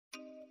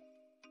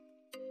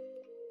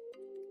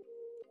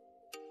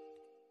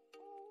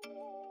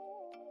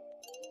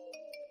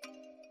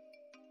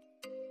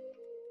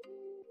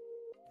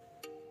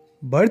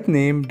Birth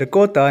name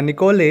Dakota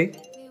Nicole.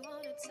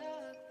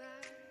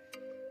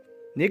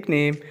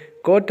 Nickname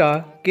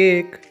Kota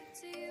Cake.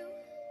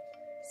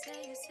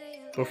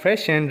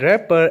 Profession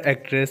rapper,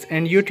 actress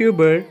and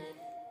YouTuber.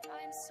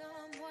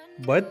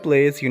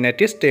 Birthplace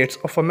United States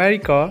of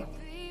America.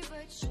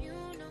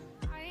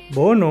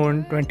 Born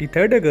on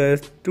 23rd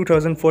August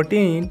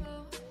 2014.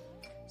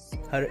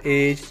 Her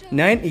age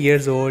 9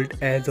 years old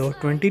as of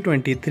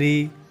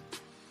 2023.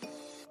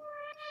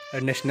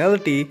 Her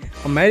nationality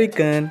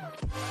American.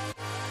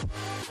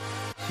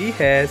 She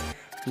has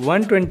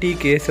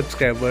 120k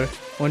subscribers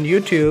on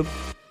YouTube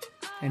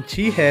and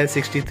she has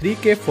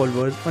 63k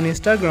followers on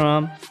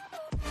Instagram.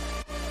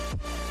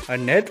 Her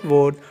net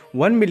worth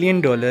 $1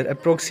 million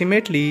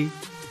approximately.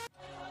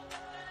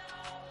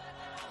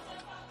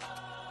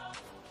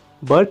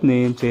 Birth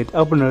name Seth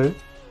Abner.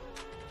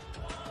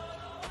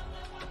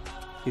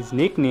 His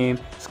nickname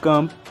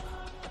Scump.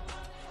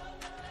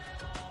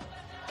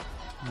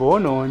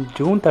 Born on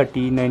June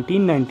 30,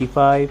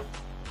 1995.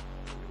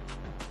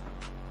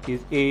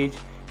 His age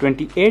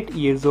 28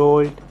 years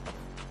old.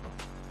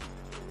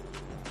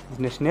 His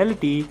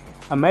nationality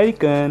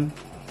American.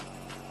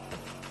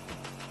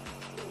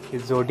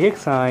 His zodiac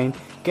sign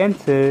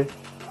Cancer.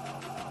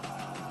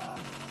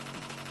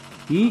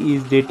 He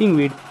is dating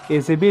with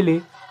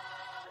Isabelle.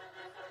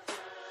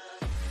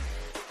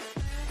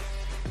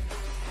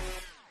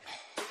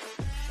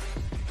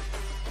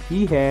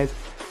 He has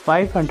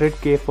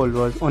 500k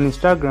followers on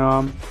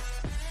Instagram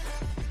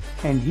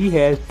and he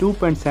has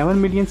 2.7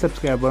 million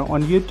subscribers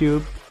on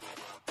YouTube.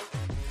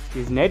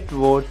 His net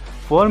worth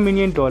 $4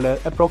 million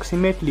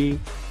approximately.